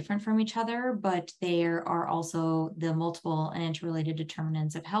 people are different from each other, but there are also the multiple and interrelated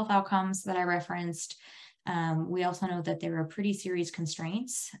determinants of health outcomes that I referenced. We also know that there are pretty serious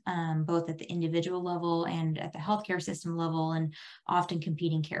constraints, both at the individual level and at the healthcare system level, and often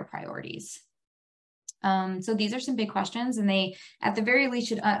competing care priorities. So these are some big questions, and they, at the very least,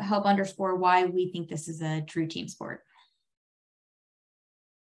 should help underscore why we think this is a true team sport.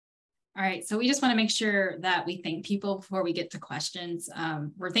 All right, so we just want to make sure that we thank people before we get to questions.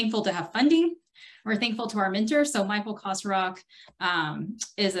 We're thankful to have funding. We're thankful to our mentor. So Michael Kosrock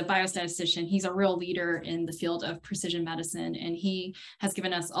is a biostatistician. He's a real leader in the field of precision medicine, and he has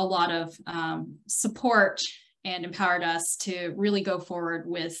given us a lot of support and empowered us to really go forward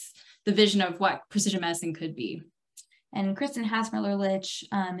with the vision of what precision medicine could be. And Kristen Hasmerler-Lich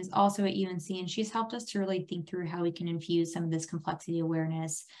is also at UNC, and she's helped us to really think through how we can infuse some of this complexity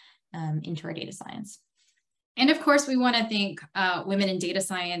awareness into our data science. And of course, we want to thank Women in Data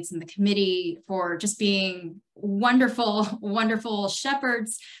Science and the committee for just being wonderful, wonderful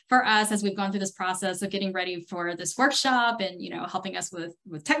shepherds for us as we've gone through this process of getting ready for this workshop and, helping us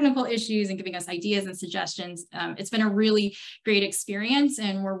with technical issues and giving us ideas and suggestions. It's been a really great experience,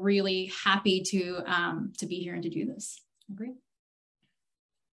 and we're really happy to be here and to do this. Great.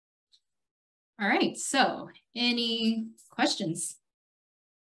 All right, so any questions?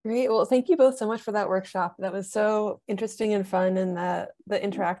 Great. Well, thank you both so much for that workshop. That was so interesting and fun, and the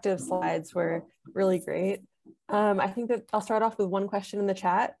interactive slides were really great. I think that I'll start off with one question in the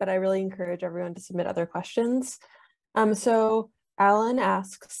chat, but I really encourage everyone to submit other questions. So Alan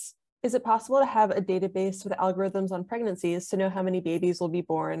asks, is it possible to have a database with algorithms on pregnancies to know how many babies will be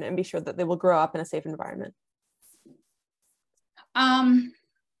born and be sure that they will grow up in a safe environment?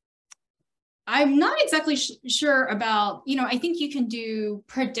 I'm not exactly sure about, I think you can do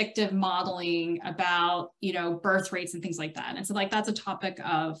predictive modeling about, birth rates and things like that. And so that's a topic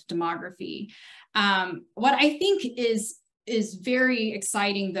of demography. What I think is very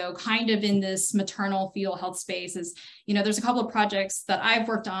exciting though, kind of in this maternal fetal health space is, there's a couple of projects that I've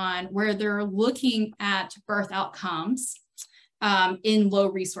worked on where they're looking at birth outcomes in low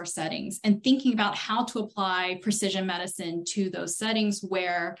resource settings and thinking about how to apply precision medicine to those settings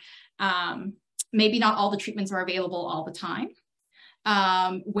where maybe not all the treatments are available all the time,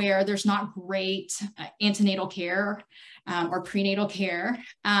 where there's not great antenatal care or prenatal care.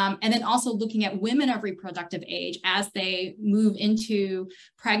 And then also looking at women of reproductive age as they move into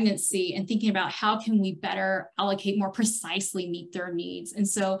pregnancy and thinking about how can we better allocate, more precisely meet their needs. And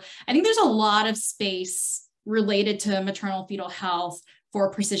so I think there's a lot of space related to maternal fetal health for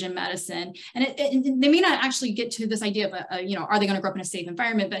precision medicine. And they may not actually get to this idea of, are they going to grow up in a safe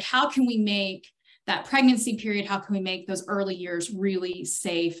environment, but how can we make that pregnancy period, how can we make those early years really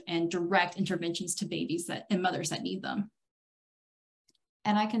safe and direct interventions to babies and mothers that need them?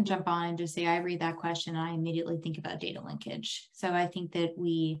 And I can jump on and just say, I read that question and I immediately think about data linkage. So I think that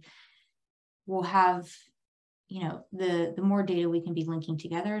we will have, the more data we can be linking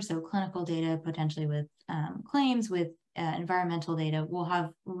together. So clinical data, potentially with claims, with environmental data, we'll have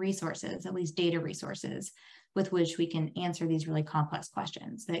resources, at least data resources, with which we can answer these really complex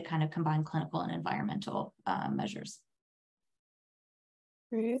questions that kind of combine clinical and environmental measures.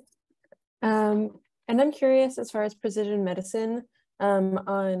 Great. And I'm curious, as far as precision medicine, who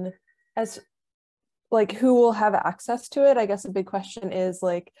will have access to it. I guess a big question is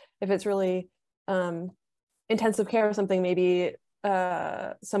if it's really intensive care or something, maybe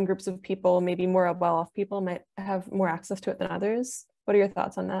some groups of people, maybe more well-off people, might have more access to it than others. What are your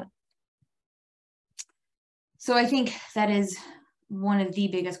thoughts on that? So I think that is one of the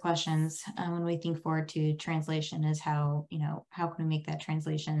biggest questions when we think forward to translation is how can we make that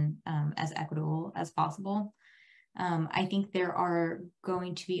translation as equitable as possible? I think there are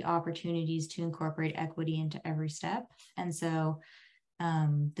going to be opportunities to incorporate equity into every step. And so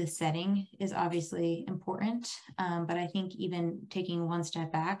the setting is obviously important, but I think even taking one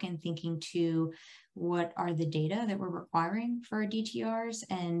step back and thinking to what are the data that we're requiring for DTRs,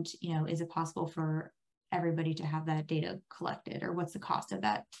 and is it possible for everybody to have that data collected, or what's the cost of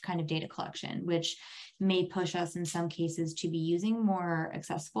that kind of data collection, which may push us in some cases to be using more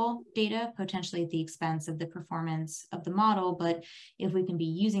accessible data, potentially at the expense of the performance of the model. But if we can be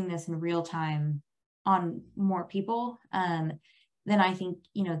using this in real time on more people, then I think,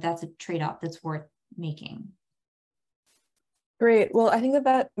 that's a trade-off that's worth making. Great. Well, I think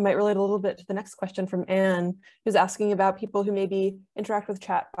that might relate a little bit to the next question from Anne, who's asking about people who maybe interact with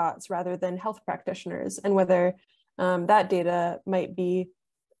chatbots rather than health practitioners, and whether that data might be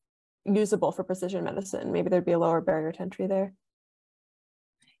usable for precision medicine. Maybe there'd be a lower barrier to entry there.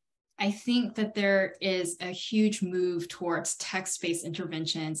 I think that there is a huge move towards text-based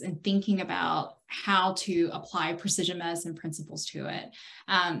interventions and thinking about how to apply precision medicine principles to it.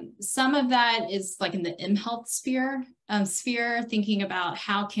 Some of that is in the mHealth sphere, thinking about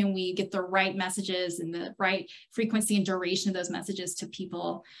how can we get the right messages and the right frequency and duration of those messages to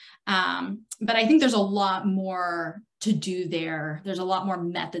people. But I think there's a lot more to do there. There's a lot more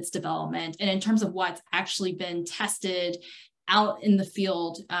methods development. And in terms of what's actually been tested out in the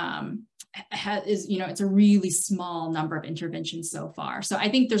field, it's a really small number of interventions so far. So I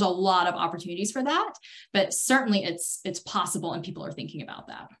think there's a lot of opportunities for that, but certainly it's possible and people are thinking about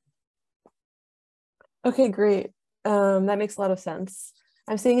that. Okay, great. That makes a lot of sense.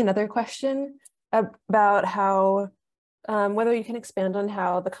 I'm seeing another question about how whether you can expand on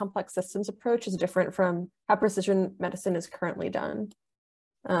how the complex systems approach is different from how precision medicine is currently done.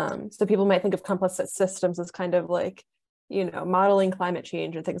 So people might think of complex systems as kind of like, you know, modeling climate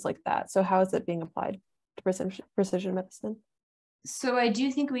change and things like that. So how is it being applied to precision medicine? So I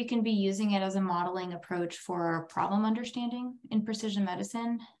do think we can be using it as a modeling approach for problem understanding in precision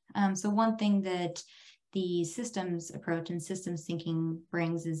medicine. So one thing that the systems approach and systems thinking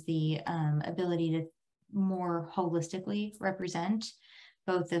brings is the ability to more holistically represent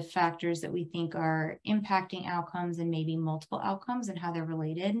both the factors that we think are impacting outcomes and maybe multiple outcomes and how they're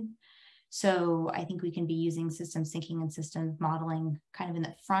related. So I think we can be using systems thinking and systems modeling kind of in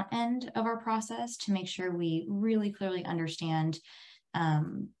the front end of our process to make sure we really clearly understand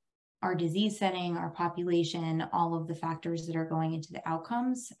our disease setting, our population, all of the factors that are going into the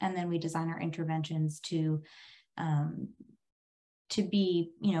outcomes. And then we design our interventions to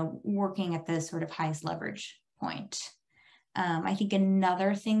be, you know, working at the sort of highest leverage point. I think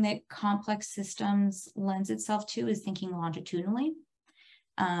another thing that complex systems lends itself to is thinking longitudinally.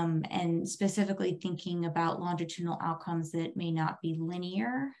 And specifically thinking about longitudinal outcomes that may not be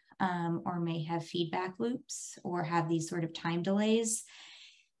linear or may have feedback loops or have these sort of time delays.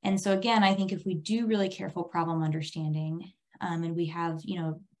 And so again, I think if we do really careful problem understanding and we have, you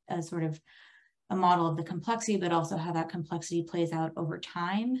know, a sort of a model of the complexity, but also how that complexity plays out over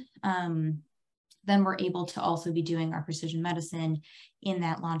time, then we're able to also be doing our precision medicine in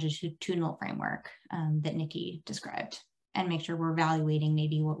that longitudinal framework that Nikki described, and make sure we're evaluating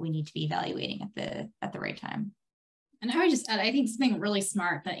maybe what we need to be evaluating at the right time. And I would just add, I think something really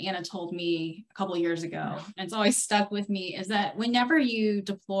smart that Anna told me a couple of years ago, and it's always stuck with me, is that whenever you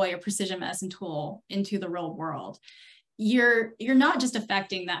deploy a precision medicine tool into the real world, you're not just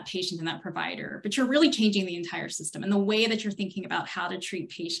affecting that patient and that provider, but you're really changing the entire system and the way that you're thinking about how to treat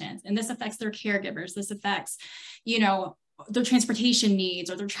patients. And this affects their caregivers. This affects, you know, their transportation needs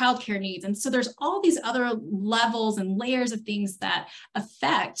or their childcare needs. And so there's all these other levels and layers of things that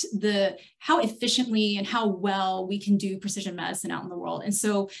affect how efficiently and how well we can do precision medicine out in the world. And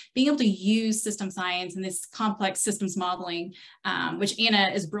so being able to use system science and this complex systems modeling, which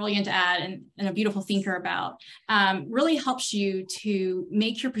Anna is brilliant at and a beautiful thinker about, really helps you to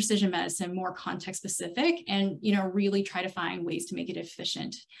make your precision medicine more context specific and, you know, really try to find ways to make it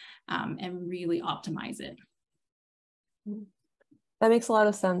efficient and really optimize it. That makes a lot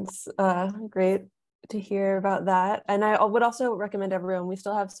of sense. Great to hear about that. And I would also recommend everyone, we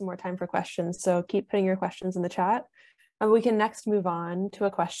still have some more time for questions, so keep putting your questions in the chat. We can next move on to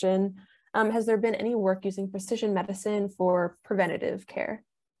a question. Has there been any work using precision medicine for preventative care?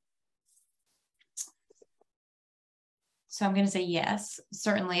 So I'm going to say yes.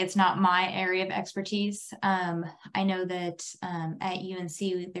 Certainly, it's not my area of expertise. I know that at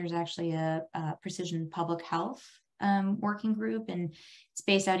UNC, there's actually a precision public health working group, and it's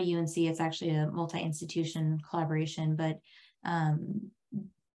based out of UNC. It's actually a multi-institution collaboration, but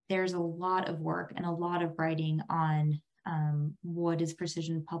there's a lot of work and a lot of writing on what is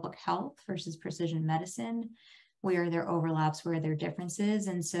precision public health versus precision medicine, where there are overlaps, where there are differences.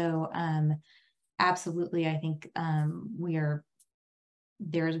 And so absolutely, I think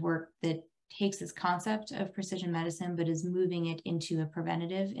there's work that takes this concept of precision medicine, but is moving it into a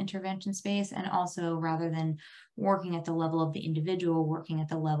preventative intervention space. And also, rather than working at the level of the individual, working at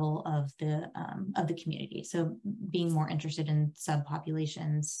the level of the community. So being more interested in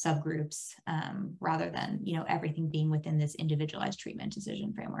subpopulations, subgroups, rather than, you know, everything being within this individualized treatment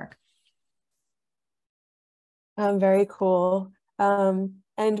decision framework. Very cool.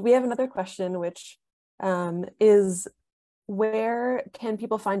 And we have another question, which is, where can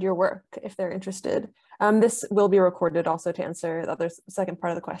people find your work if they're interested? This will be recorded also to answer the other second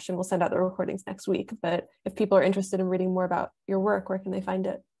part of the question. We'll send out the recordings next week, but if people are interested in reading more about your work, where can they find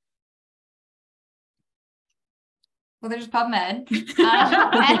it? Well, there's PubMed.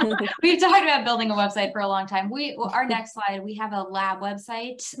 We've talked about building a website for a long time. Our next slide, we have a lab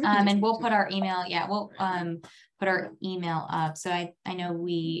website, and we'll put our email. Yeah, we'll put our email up. So I know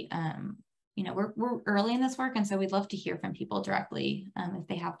we, you know, we're early in this work, and so we'd love to hear from people directly if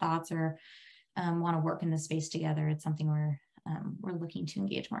they have thoughts or want to work in this space together. It's something we're looking to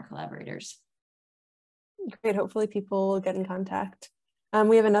engage more collaborators. Great. Hopefully people will get in contact.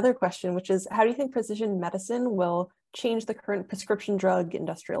 We have another question, which is, how do you think precision medicine will change the current prescription drug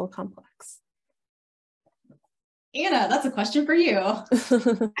industrial complex? Anna, that's a question for you. I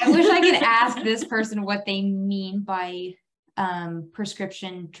wish I could ask this person what they mean by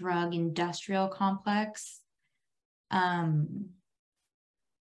prescription drug industrial complex.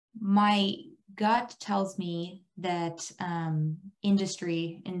 My gut tells me that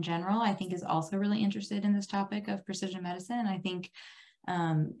industry in general, I think, is also really interested in this topic of precision medicine. I think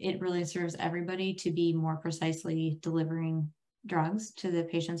it really serves everybody to be more precisely delivering drugs to the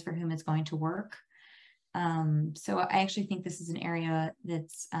patients for whom it's going to work. So I actually think this is an area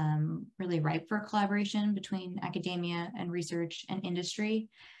that's really ripe for collaboration between academia and research and industry.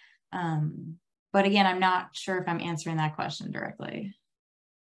 But again, I'm not sure if I'm answering that question directly.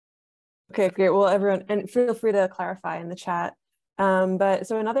 Okay, great. Well, everyone, and feel free to clarify in the chat. But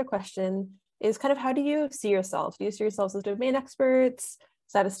so another question is kind of, how do you see yourselves? Do you see yourselves as domain experts,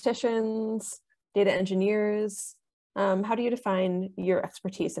 statisticians, data engineers? How do you define your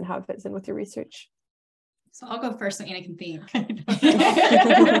expertise and how it fits in with your research? So I'll go first so Anna can think.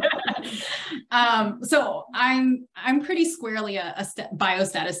 So I'm pretty squarely a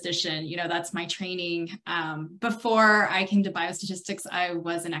biostatistician. You know, that's my training. Before I came to biostatistics, I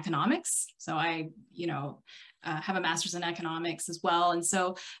was in economics. So I, have a master's in economics as well. And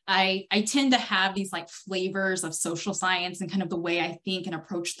so I tend to have these like flavors of social science and kind of the way I think and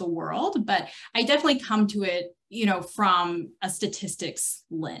approach the world, but I definitely come to it, from a statistics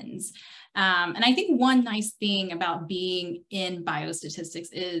lens. And I think one nice thing about being in biostatistics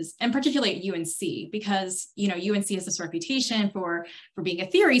is, and particularly at UNC, because, UNC has this reputation for being a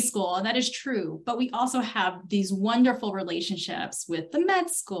theory school, and that is true, but we also have these wonderful relationships with the med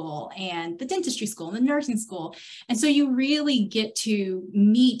school and the dentistry school and the nursing school. And so you really get to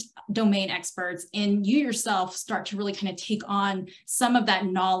meet domain experts, and you yourself start to really kind of take on some of that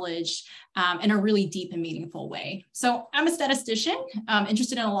knowledge in a really deep and meaningful way. So I'm a statistician,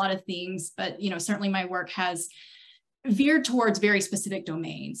 interested in a lot of things, but certainly my work has veered towards very specific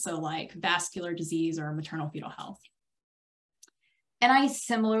domains. So like vascular disease or maternal fetal health. And I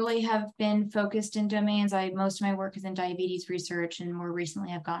similarly have been focused in domains. Most of my work is in diabetes research, and more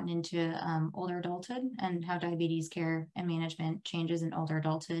recently I've gotten into older adulthood and how diabetes care and management changes in older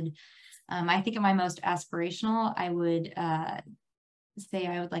adulthood. I think at my most aspirational, I would say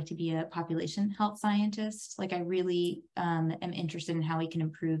I would like to be a population health scientist. Like, I really am interested in how we can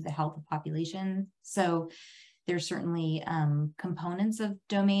improve the health of population. So there's certainly components of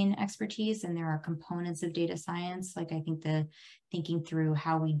domain expertise, and there are components of data science. Like, I think the thinking through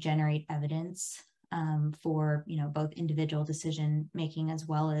how we generate evidence for both individual decision making as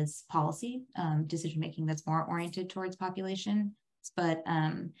well as policy decision making that's more oriented towards population. But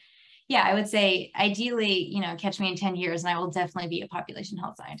yeah, I would say ideally, catch me in 10 years and I will definitely be a population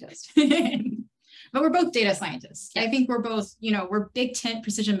health scientist. But we're both data scientists. Yes. I think we're both, we're big tent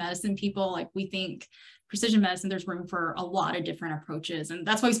precision medicine people. Like, we think precision medicine, there's room for a lot of different approaches. And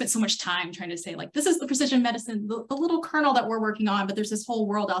that's why we spent so much time trying to say, like, this is the precision medicine, the little kernel that we're working on, but there's this whole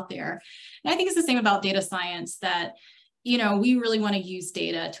world out there. And I think it's the same about data science, that, we really want to use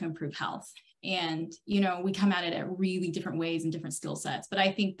data to improve health. And, we come at it at really different ways and different skill sets. But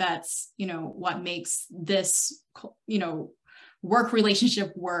I think that's, what makes this, work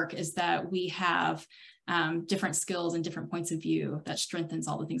relationship work, is that we have different skills and different points of view that strengthens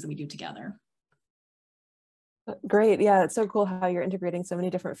all the things that we do together. Great. Yeah, it's so cool how you're integrating so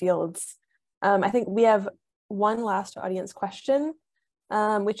many different fields. I think we have one last audience question,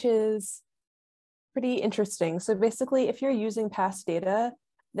 which is pretty interesting. So basically, if you're using past data,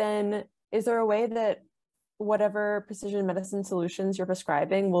 then is there a way that whatever precision medicine solutions you're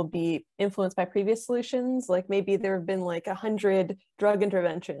prescribing will be influenced by previous solutions? Like, maybe there have been like 100 drug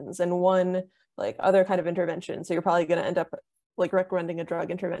interventions and one like other kind of intervention. So you're probably going to end up like recommending a drug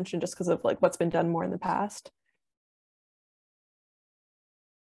intervention just because of like what's been done more in the past.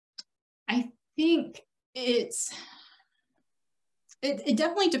 I think it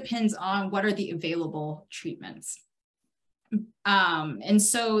definitely depends on what are the available treatments. And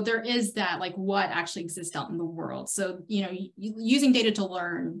so there is that, like, what actually exists out in the world. So, using data to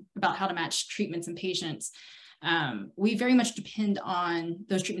learn about how to match treatments and patients, we very much depend on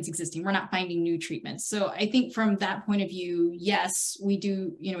those treatments existing. We're not finding new treatments. So I think from that point of view, yes, we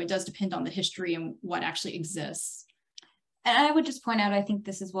do, it does depend on the history and what actually exists. And I would just point out, I think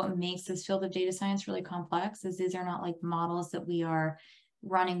this is what makes this field of data science really complex, is these are not like models that we are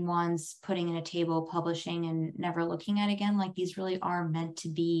running once, putting in a table, publishing, and never looking at again. Like, these really are meant to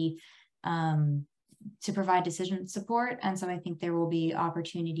be to provide decision support. And so I think there will be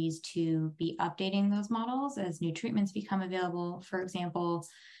opportunities to be updating those models as new treatments become available, for example,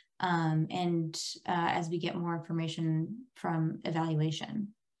 and as we get more information from evaluation.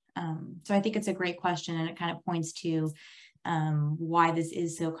 So I think it's a great question, and it kind of points to why this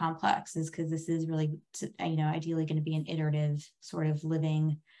is so complex, is because this is really, ideally going to be an iterative sort of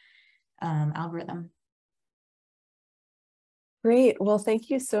living algorithm. Great. Well, thank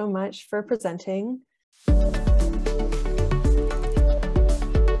you so much for presenting.